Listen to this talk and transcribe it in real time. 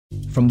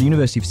From the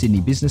University of Sydney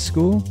Business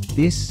School,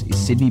 this is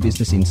Sydney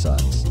Business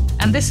Insights.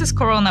 And this is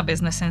Corona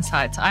Business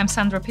Insights. I'm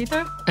Sandra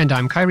Peter. And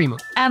I'm Kai Riemer.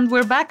 And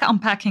we're back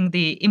unpacking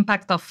the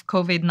impact of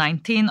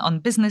COVID-19 on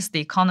business, the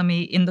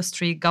economy,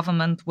 industry,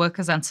 government,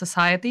 workers and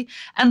society,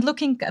 and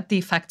looking at the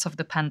effects of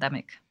the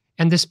pandemic.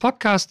 And this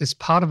podcast is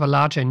part of a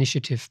larger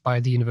initiative by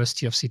the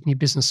University of Sydney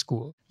Business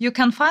School. You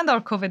can find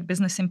our COVID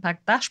business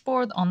impact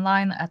dashboard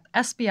online at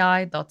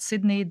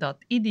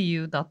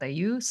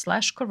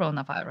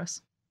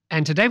sbi.sydney.edu.au/coronavirus.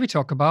 And today we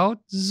talk about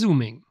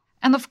Zooming.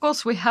 And of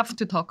course, we have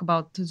to talk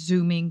about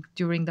Zooming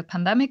during the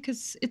pandemic.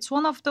 It's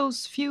one of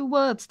those few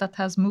words that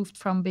has moved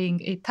from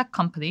being a tech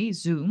company,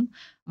 Zoom,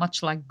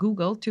 much like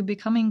Google, to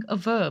becoming a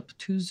verb,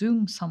 to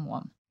Zoom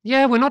someone.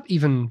 Yeah, we're not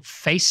even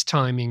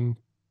FaceTiming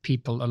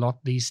people a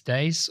lot these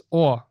days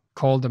or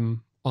call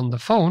them on the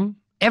phone.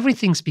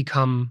 Everything's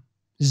become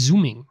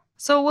Zooming.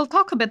 So we'll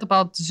talk a bit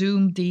about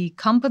Zoom, the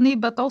company,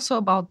 but also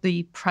about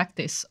the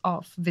practice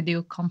of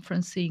video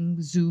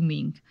conferencing,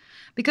 Zooming.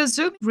 Because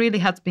Zoom really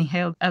has been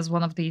hailed as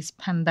one of these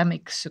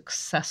pandemic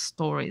success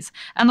stories.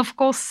 And of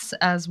course,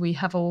 as we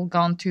have all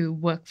gone to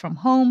work from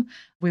home,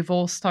 we've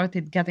all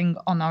started getting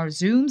on our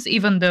Zooms,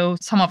 even though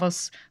some of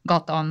us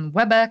got on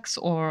WebEx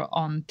or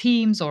on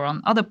Teams or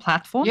on other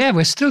platforms. Yeah,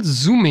 we're still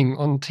Zooming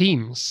on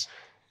Teams.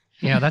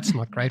 Yeah, that's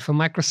not great for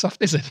Microsoft,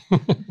 is it?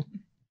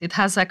 It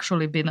has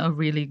actually been a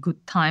really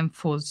good time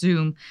for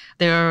Zoom.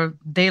 Their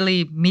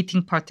daily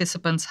meeting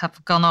participants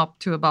have gone up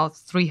to about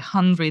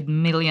 300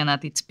 million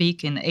at its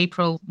peak in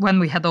April when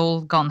we had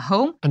all gone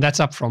home. And that's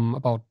up from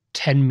about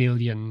 10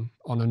 million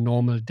on a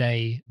normal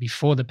day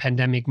before the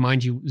pandemic.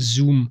 Mind you,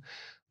 Zoom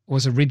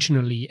was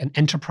originally an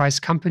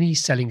enterprise company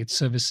selling its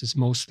services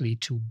mostly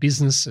to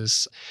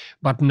businesses,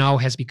 but now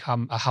has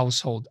become a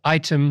household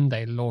item.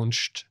 They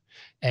launched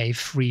a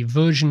free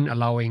version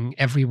allowing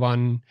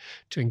everyone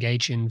to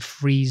engage in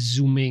free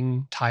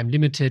Zooming, time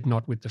limited,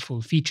 not with the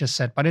full feature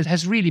set, but it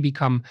has really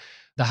become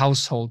the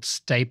household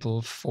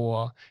staple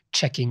for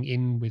checking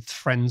in with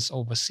friends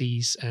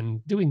overseas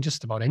and doing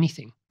just about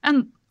anything.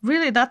 And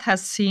really that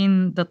has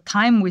seen the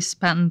time we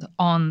spend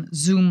on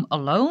Zoom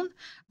alone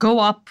go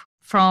up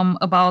from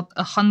about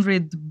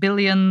 100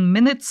 billion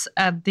minutes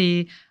at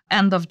the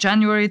end of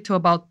January to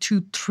about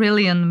 2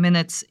 trillion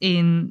minutes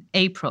in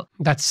April.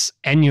 That's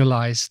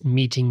annualized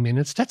meeting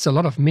minutes. That's a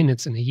lot of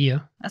minutes in a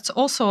year. That's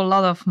also a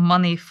lot of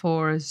money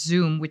for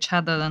Zoom, which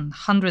had a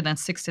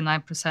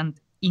 169%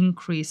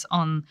 increase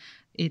on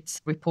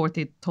its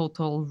reported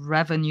total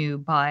revenue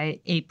by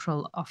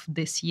April of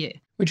this year.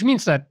 Which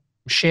means that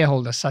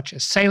shareholders such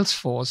as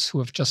Salesforce, who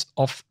have just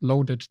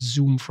offloaded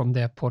Zoom from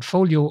their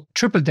portfolio,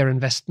 tripled their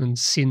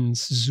investments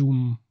since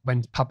Zoom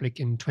went public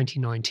in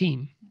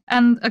 2019.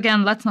 And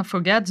again, let's not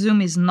forget,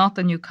 Zoom is not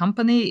a new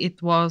company.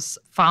 It was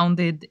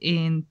founded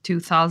in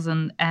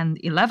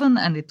 2011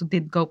 and it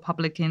did go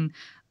public in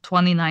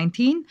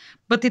 2019,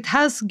 but it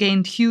has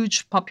gained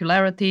huge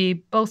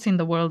popularity both in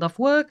the world of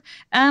work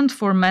and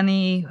for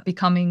many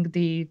becoming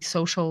the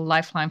social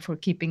lifeline for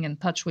keeping in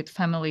touch with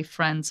family,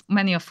 friends,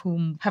 many of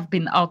whom have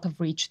been out of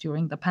reach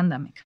during the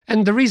pandemic.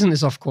 And the reason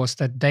is, of course,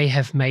 that they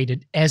have made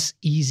it as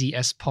easy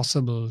as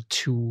possible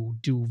to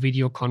do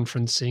video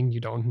conferencing. You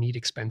don't need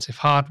expensive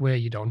hardware.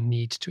 You don't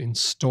need to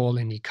install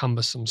any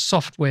cumbersome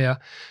software.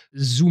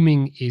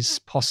 Zooming is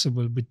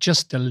possible with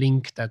just a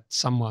link that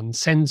someone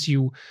sends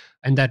you.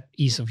 And that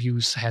ease of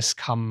use has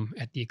come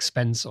at the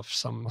expense of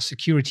some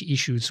security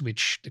issues,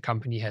 which the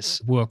company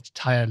has worked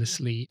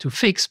tirelessly to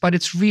fix. But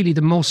it's really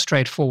the most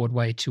straightforward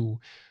way to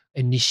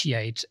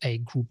initiate a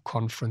group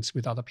conference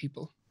with other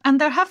people. And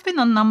there have been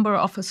a number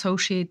of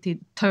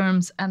associated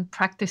terms and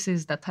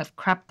practices that have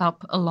crept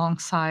up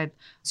alongside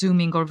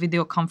Zooming or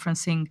video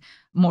conferencing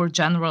more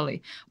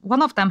generally.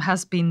 One of them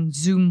has been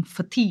Zoom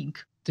fatigue.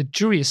 The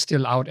jury is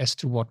still out as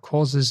to what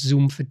causes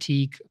Zoom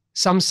fatigue.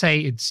 Some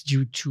say it's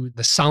due to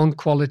the sound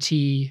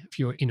quality. If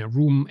you're in a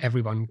room,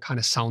 everyone kind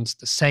of sounds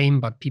the same,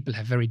 but people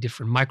have very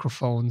different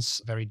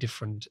microphones, very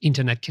different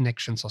internet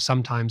connections, or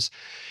sometimes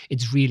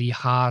it's really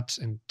hard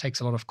and takes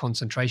a lot of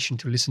concentration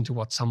to listen to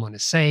what someone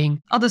is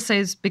saying. Others say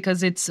it's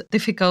because it's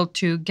difficult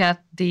to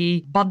get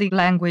the body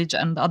language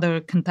and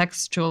other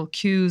contextual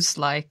cues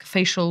like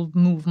facial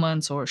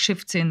movements or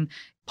shifts in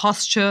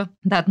posture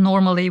that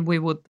normally we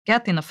would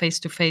get in a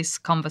face-to-face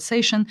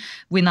conversation.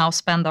 We now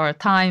spend our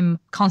time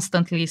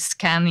constantly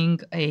scanning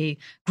a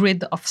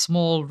grid of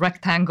small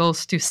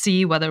rectangles to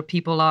see whether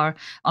people are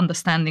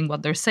understanding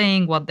what they're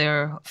saying, what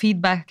their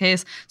feedback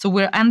is. So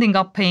we're ending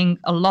up paying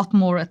a lot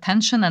more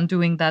attention and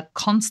doing that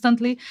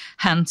constantly,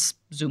 hence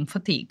Zoom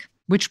fatigue.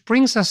 Which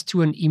brings us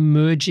to an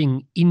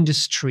emerging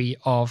industry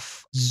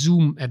of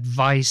Zoom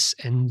advice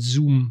and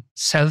Zoom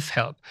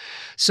self-help.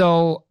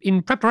 So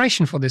in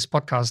preparation for this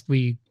podcast,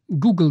 we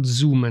Googled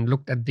Zoom and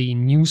looked at the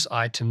news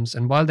items.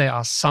 And while there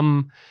are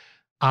some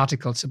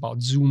articles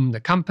about Zoom, the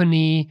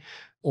company,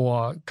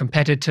 or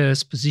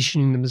competitors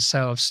positioning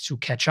themselves to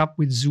catch up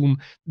with Zoom,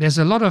 there's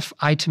a lot of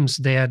items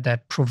there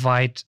that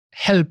provide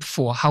help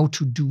for how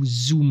to do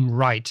Zoom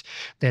right.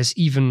 There's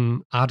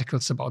even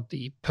articles about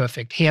the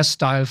perfect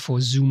hairstyle for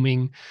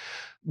Zooming.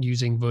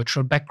 using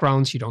virtual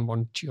backgrounds. You don't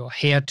want your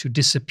hair to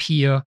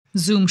disappear.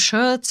 Zoom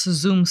shirts,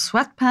 Zoom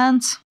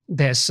sweatpants.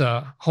 There's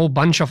a whole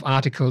bunch of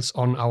articles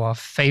on our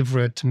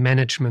favorite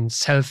management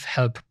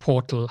self-help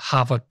portal,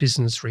 Harvard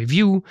Business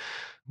Review,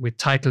 with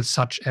titles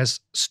such as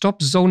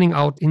Stop Zoning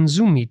Out in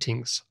Zoom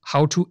Meetings,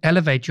 How to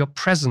Elevate Your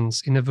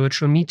Presence in a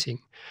Virtual Meeting,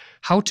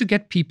 How to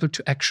Get People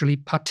to Actually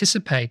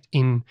Participate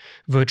in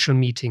Virtual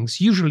Meetings,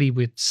 usually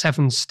with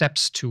 7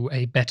 steps to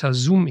a better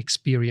Zoom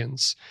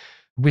experience,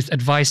 with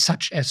advice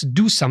such as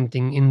do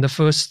something in the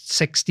first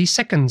 60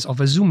 seconds of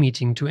a Zoom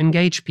meeting to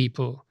engage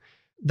people,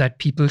 that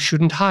people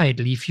shouldn't hide,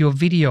 leave your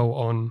video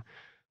on,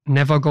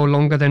 never go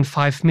longer than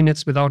 5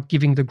 minutes without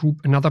giving the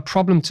group another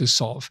problem to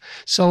solve.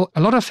 So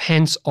a lot of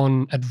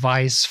hands-on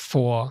advice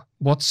for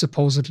what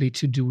supposedly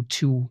to do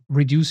to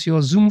reduce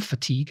your Zoom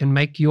fatigue and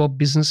make your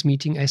business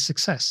meeting a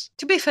success.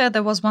 To be fair,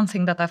 there was one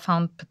thing that I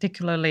found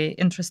particularly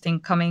interesting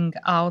coming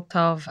out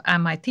of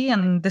MIT,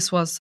 and this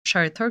was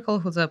Sherry Turkle,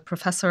 who's a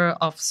professor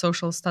of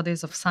social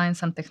studies of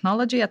science and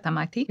technology at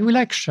MIT. We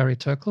like Sherry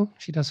Turkle.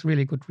 She does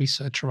really good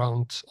research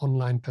around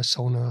online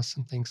personas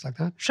and things like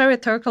that. Sherry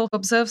Turkle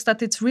observes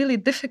that it's really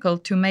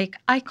difficult to make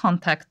eye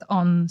contact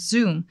on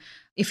Zoom.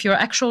 If you're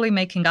actually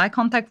making eye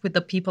contact with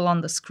the people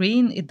on the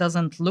screen, it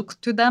doesn't look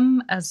to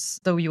them as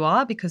though you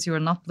are because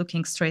you're not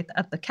looking straight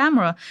at the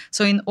camera.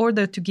 So in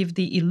order to give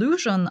the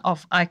illusion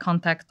of eye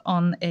contact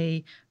on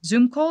a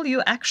Zoom call,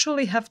 you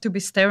actually have to be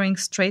staring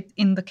straight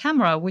in the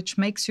camera, which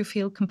makes you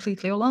feel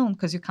completely alone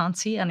because you can't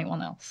see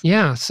anyone else.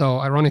 Yeah, so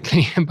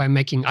ironically, by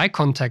making eye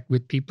contact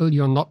with people,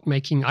 you're not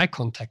making eye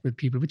contact with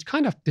people, which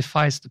kind of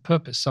defies the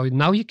purpose. So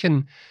now you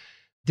can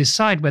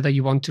decide whether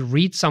you want to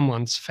read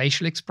someone's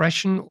facial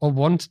expression or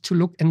want to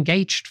look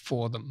engaged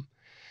for them.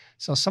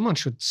 So someone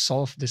should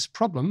solve this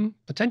problem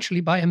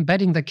potentially by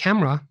embedding the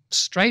camera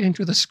straight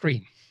into the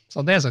screen.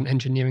 So there's an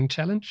engineering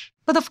challenge.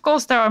 But of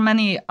course, there are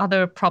many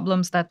other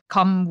problems that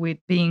come with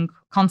being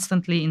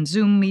constantly in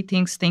Zoom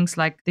meetings, things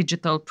like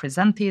digital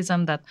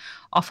presenteeism that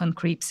often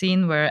creeps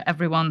in, where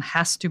everyone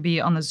has to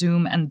be on a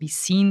Zoom and be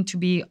seen to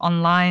be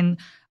online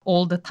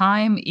all the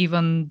time,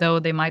 even though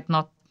they might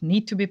not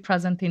need to be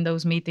present in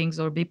those meetings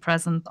or be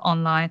present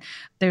online.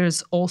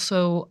 There's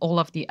also all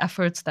of the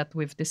efforts that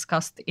we've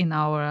discussed in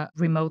our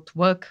remote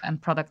work and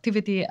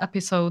productivity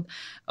episode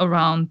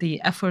around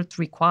the effort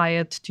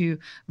required to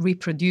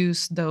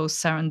reproduce those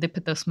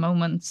serendipitous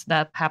moments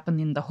that happen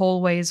in the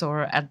hallways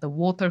or at the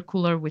water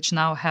cooler, which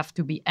now have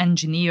to be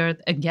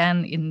engineered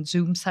again in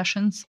Zoom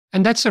sessions.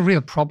 And that's a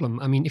real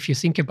problem. I mean, if you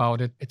think about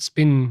it, it's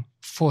been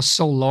for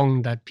so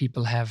long that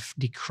people have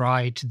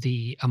decried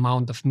the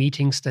amount of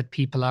meetings that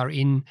people are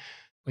in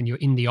when you're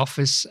in the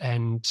office,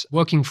 and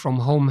working from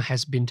home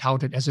has been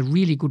touted as a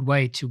really good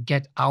way to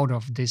get out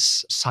of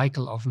this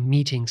cycle of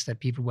meetings that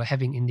people were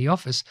having in the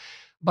office.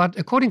 But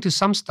according to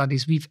some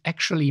studies, we've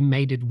actually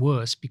made it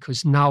worse,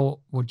 because now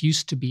what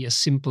used to be a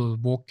simple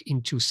walk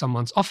into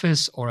someone's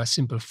office or a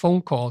simple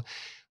phone call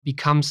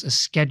becomes a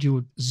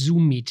scheduled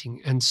Zoom meeting.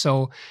 And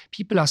so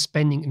people are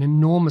spending an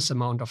enormous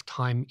amount of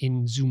time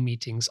in Zoom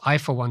meetings. I,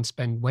 for one,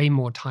 spend way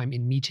more time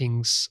in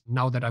meetings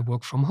now that I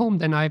work from home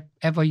than I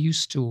ever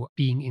used to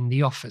being in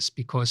the office,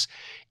 because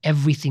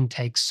everything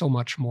takes so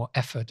much more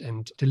effort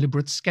and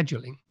deliberate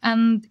scheduling.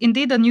 And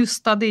indeed, a new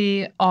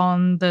study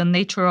on the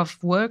nature of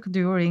work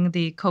during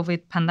the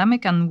COVID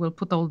pandemic, and we'll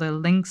put all the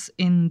links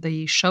in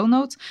the show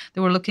notes.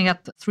 They were looking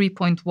at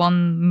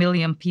 3.1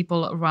 million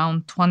people,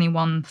 around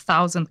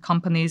 21,000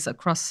 companies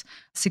across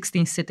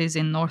 16 cities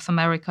in North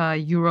America,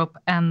 Europe,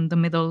 and the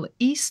Middle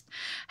East,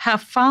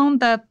 have found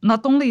that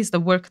not only is the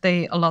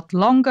workday a lot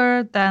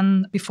longer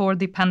than before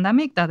the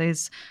pandemic, that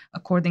is,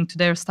 according to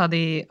their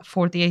study,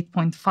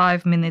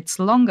 48.5 minutes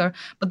longer,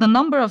 but the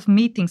number of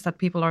meetings that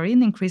people are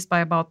in increased by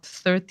about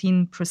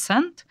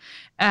 13%.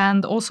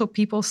 And also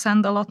people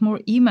send a lot more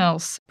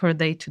emails per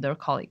day to their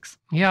colleagues.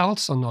 Yeah,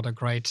 also not a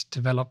great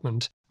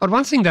development. But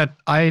one thing that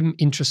I'm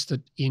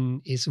interested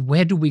in is,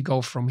 where do we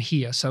go from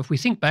here? So if we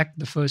think back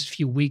the first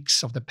few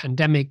weeks of the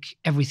pandemic,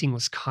 everything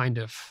was kind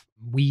of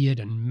weird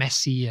and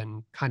messy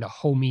and kind of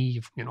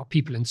homey,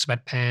 people in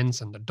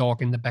sweatpants and the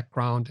dog in the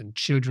background and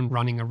children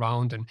running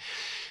around. And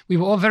we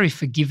were all very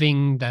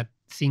forgiving that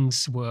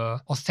things were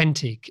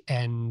authentic,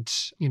 and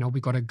we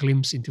got a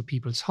glimpse into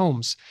people's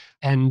homes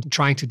and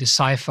trying to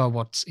decipher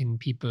what's in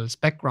people's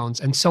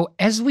backgrounds. And so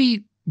as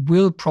we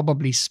will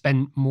probably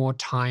spend more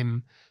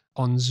time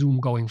on Zoom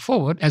going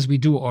forward, as we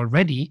do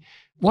already,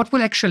 what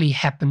will actually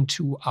happen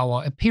to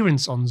our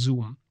appearance on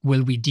Zoom?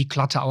 Will we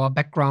declutter our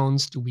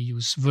backgrounds? Do we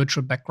use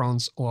virtual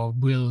backgrounds, or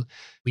will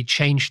we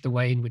change the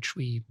way in which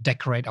we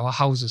decorate our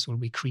houses? Will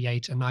we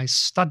create a nice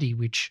study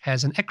which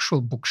has an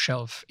actual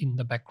bookshelf in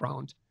the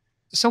background?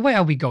 So where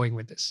are we going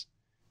with this?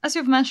 As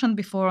you've mentioned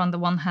before, on the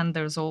one hand,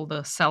 there's all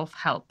the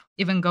self-help,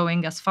 even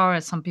going as far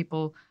as some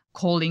people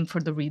calling for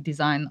the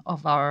redesign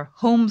of our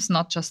homes,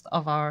 not just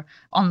of our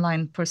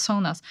online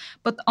personas.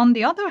 But on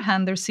the other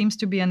hand, there seems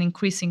to be an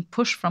increasing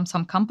push from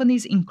some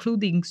companies,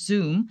 including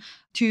Zoom,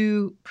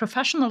 to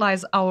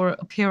professionalize our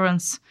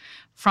appearance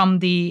from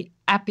the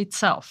app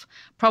itself,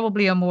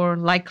 probably a more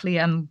likely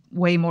and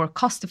way more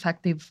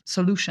cost-effective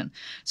solution.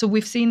 So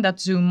we've seen that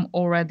Zoom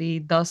already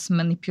does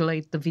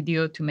manipulate the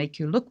video to make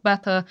you look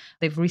better.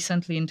 They've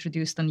recently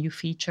introduced a new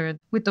feature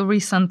with a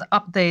recent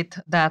update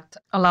that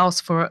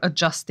allows for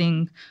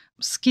adjusting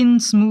skin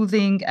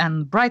smoothing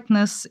and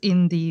brightness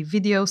in the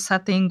video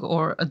setting,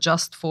 or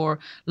adjust for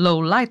low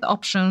light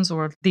options,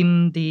 or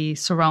dim the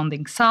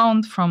surrounding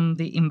sound from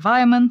the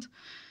environment.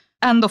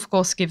 And of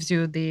course, gives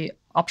you the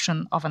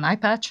option of an eye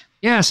patch.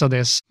 Yeah, so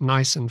there's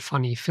nice and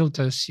funny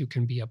filters. You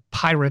can be a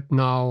pirate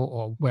now,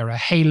 or wear a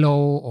halo,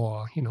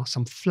 or,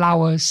 some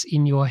flowers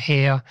in your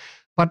hair.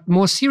 But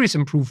more serious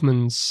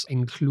improvements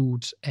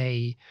include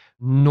a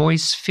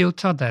noise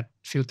filter that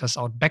filters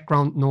out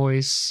background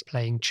noise.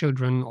 Playing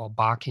children or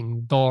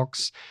barking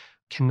dogs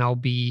can now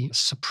be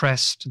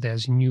suppressed.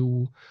 There's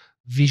new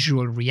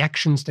visual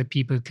reactions that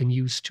people can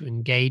use to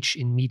engage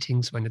in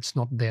meetings when it's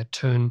not their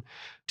turn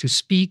to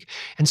speak.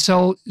 And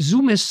so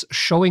Zoom is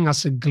showing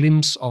us a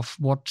glimpse of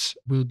what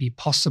will be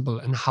possible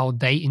and how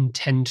they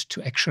intend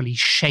to actually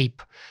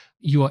shape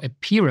your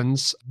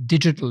appearance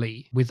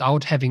digitally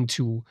without having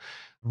to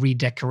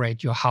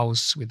redecorate your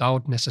house,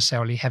 without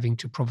necessarily having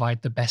to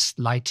provide the best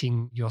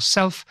lighting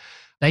yourself.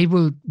 They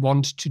will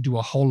want to do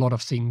a whole lot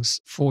of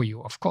things for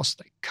you. Of course,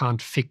 they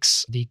can't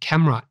fix the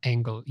camera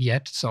angle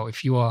yet. So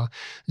if you are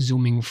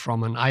zooming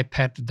from an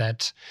iPad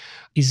that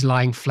is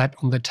lying flat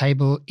on the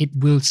table, it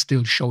will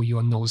still show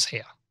your nose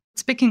hair.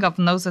 Speaking of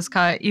noses,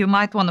 Kai, you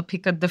might want to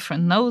pick a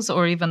different nose,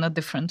 or even a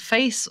different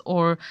face,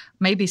 or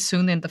maybe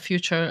soon in the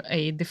future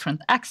a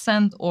different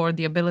accent, or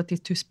the ability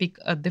to speak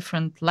a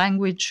different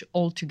language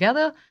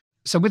altogether.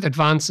 So with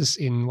advances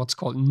in what's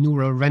called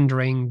neural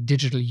rendering,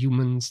 digital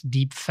humans,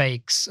 deep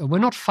fakes, we're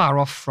not far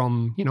off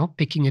from,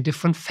 picking a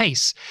different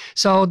face.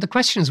 So the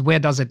question is, where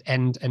does it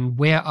end, and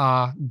where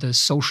are the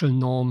social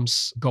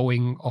norms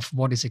going of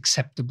what is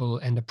acceptable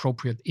and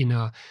appropriate in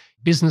a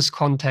business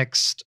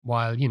context,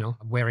 while,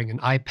 wearing an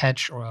eye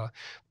patch or a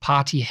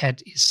party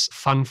hat is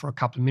fun for a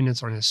couple of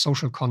minutes, or in a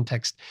social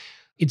context,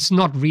 it's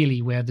not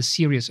really where the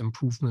serious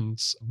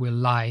improvements will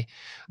lie.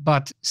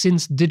 But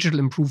since digital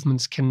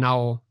improvements can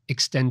now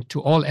extend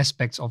to all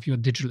aspects of your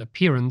digital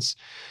appearance,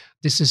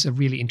 this is a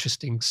really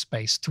interesting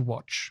space to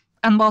watch.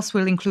 And whilst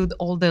we'll include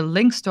all the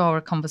links to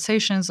our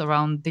conversations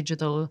around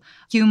digital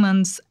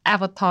humans,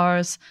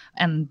 avatars,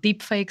 and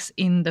deepfakes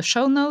in the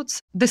show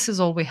notes, this is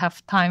all we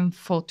have time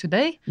for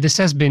today. This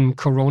has been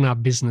Corona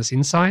Business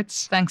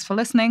Insights. Thanks for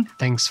listening.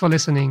 Thanks for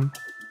listening.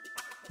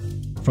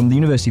 From the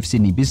University of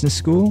Sydney Business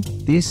School,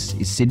 this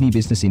is Sydney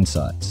Business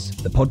Insights,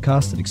 the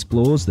podcast that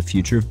explores the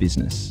future of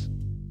business.